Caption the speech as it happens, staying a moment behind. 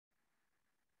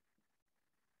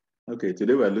Okay,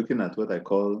 today we're looking at what I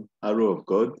call Arrow of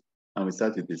God, and we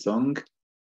start with the song,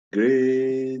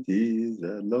 Great is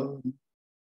the Lord,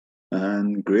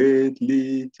 and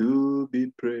greatly to be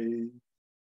praised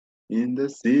in the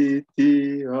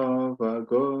city of our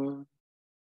God,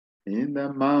 in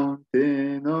the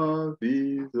mountain of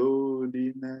his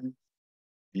holiness,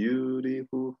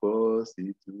 beautiful for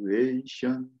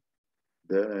situation,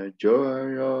 the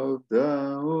joy of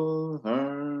the whole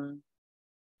heart.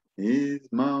 Is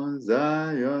Mount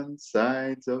Zion,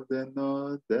 sides of the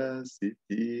north, the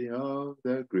city of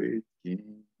the great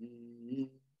King?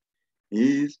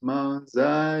 Is Mount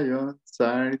Zion,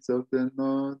 sides of the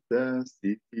north, the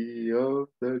city of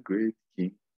the great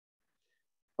King?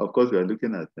 Of course, we are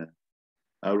looking at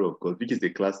Arrow of God, which is a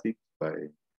classic by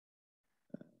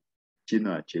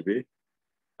Chinua Achebe.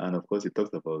 And of course, it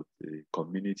talks about a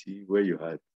community where you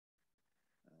had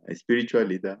a spiritual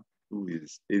leader who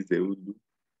is Ezeulu,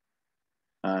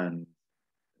 and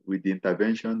with the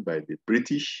intervention by the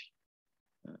British,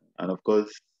 and of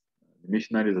course, the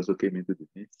missionaries also came into the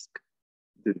midst.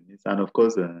 And of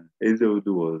course,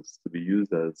 Ezeulu was to be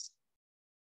used as,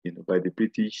 by the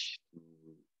British to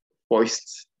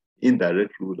foist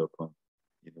indirect rule upon,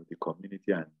 the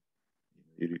community, and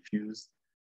he refused.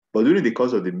 But during the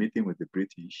course of the meeting with the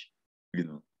British,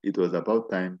 it was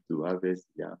about time to harvest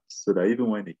yams, so that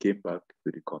even when he came back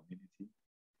to the community,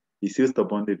 he still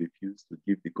stubbornly refused to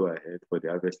give the go-ahead for the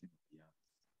harvesting of the yams.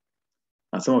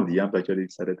 And some of the yams actually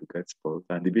started to get spoiled,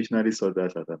 and the missionaries saw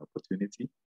that as an opportunity,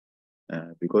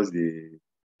 because they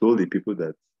told the people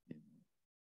that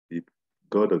the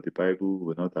God of the Bible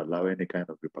will not allow any kind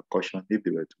of repercussion if they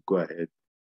were to go ahead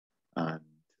and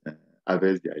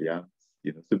harvest their yams.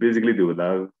 So basically, they will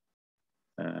have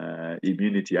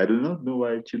immunity. I do not know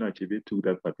why Chinua Achebe took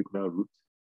that particular route,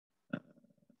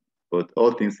 but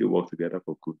all things will work together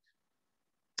for good,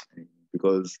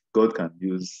 because God can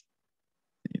use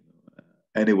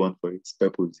anyone for its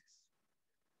purposes.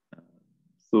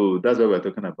 So that's why we're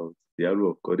talking about the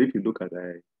arrow of God. If you look at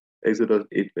Exodus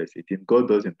 8, verse 18, God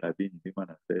does intervene in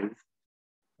human affairs.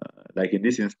 Like in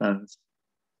this instance,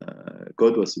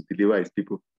 God was to deliver his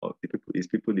people,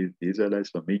 the Israelites,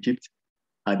 from Egypt,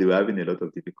 and they were having a lot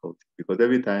of difficulty, because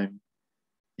every time,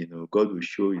 God will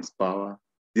show his power,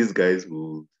 these guys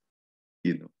will,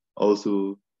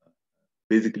 also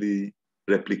basically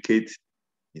replicate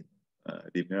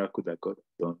the miracle that God has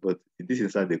done. But in this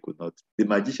instance, they could not. The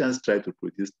magicians tried to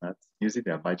produce gnats using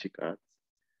their magic arts,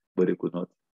 but they could not.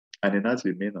 And the gnats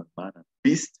remained on man and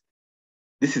beast.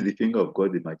 This is the finger of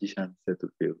God the magicians said to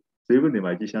fail. So even the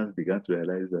magicians began to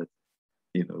realize that,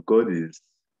 God is,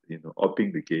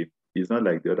 upping the game. It's not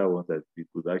like the other ones that we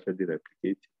could actually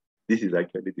replicate. This is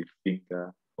actually the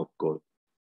finger of God.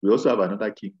 We also have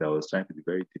another king that was trying to be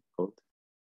very difficult,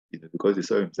 because he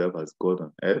saw himself as God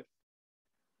on earth.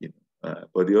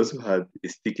 But he also had a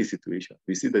sticky situation.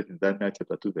 We see that in Daniel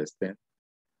chapter 2, verse 10.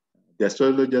 The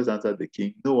astrologers answered the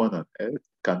king, no one on earth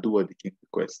can do what the king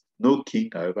requests. No king,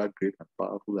 however great and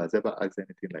powerful, has ever asked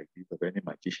anything like this of any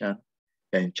magician,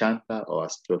 enchanter, or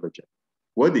astrologer.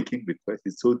 What the king requests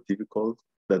is so difficult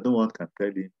that no one can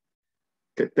tell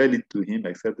it to him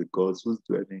except the gods whose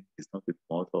dwelling is not with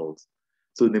mortals.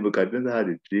 So Nebuchadnezzar had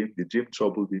a dream. The dream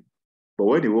troubled him. But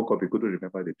when he woke up, he couldn't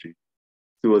remember the dream.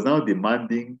 So he was now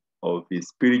demanding of his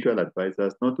spiritual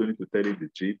advisors not only to tell him the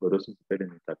dream, but also to tell him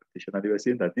the interpretation. And they were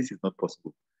saying that this is not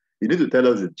possible. You need to tell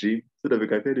us the dream so that we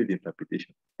can tell you the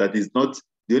interpretation. That is not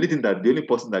the only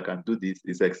person that can do this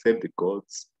is except the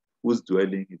gods whose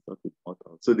dwelling is not with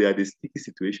mortals. So they had a sticky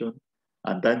situation,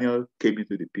 and Daniel came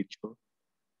into the picture,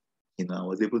 and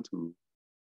was able to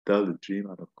tell the dream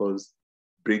and, of course,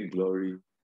 bring glory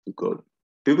to God.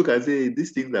 People can say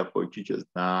these things are for creatures.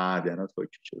 Nah, they are not for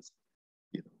creatures.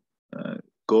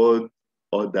 God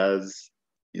orders,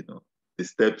 the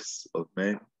steps of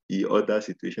men. He orders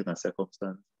situation and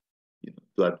circumstance,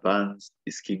 to advance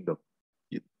his kingdom.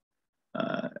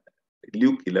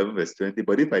 Luke 11, verse 20.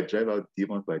 But if I drive out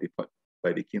demons by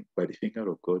the finger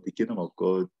of God, the kingdom of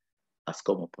God has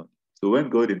come upon you. So when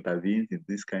God intervenes in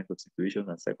this kind of situations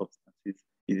and circumstances,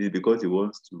 it is because he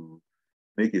wants to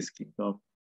make his kingdom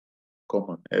come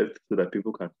on earth so that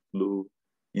people can flow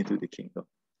into the kingdom.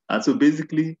 And so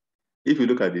basically, if you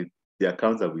look at the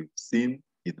accounts that we've seen,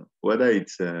 whether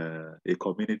it's a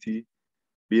community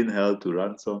being held to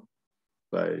ransom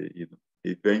by,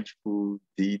 a vengeful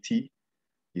deity,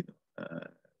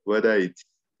 whether it's,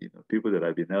 people that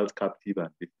have been held captive and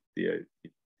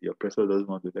the oppressor doesn't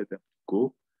want to let them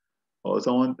go, or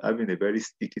someone having a very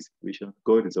sticky situation,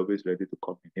 God is always ready to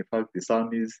come in. In fact, the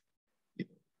psalmist,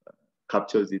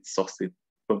 captures it succinct.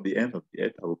 From the end of the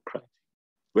earth, I will cry.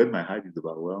 When my heart is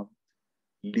overwhelmed,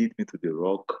 lead me to the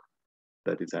rock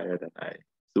that is higher than I.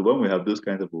 So when we have those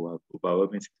kinds of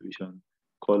overwhelming situations,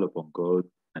 call upon God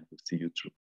and He'll see you through.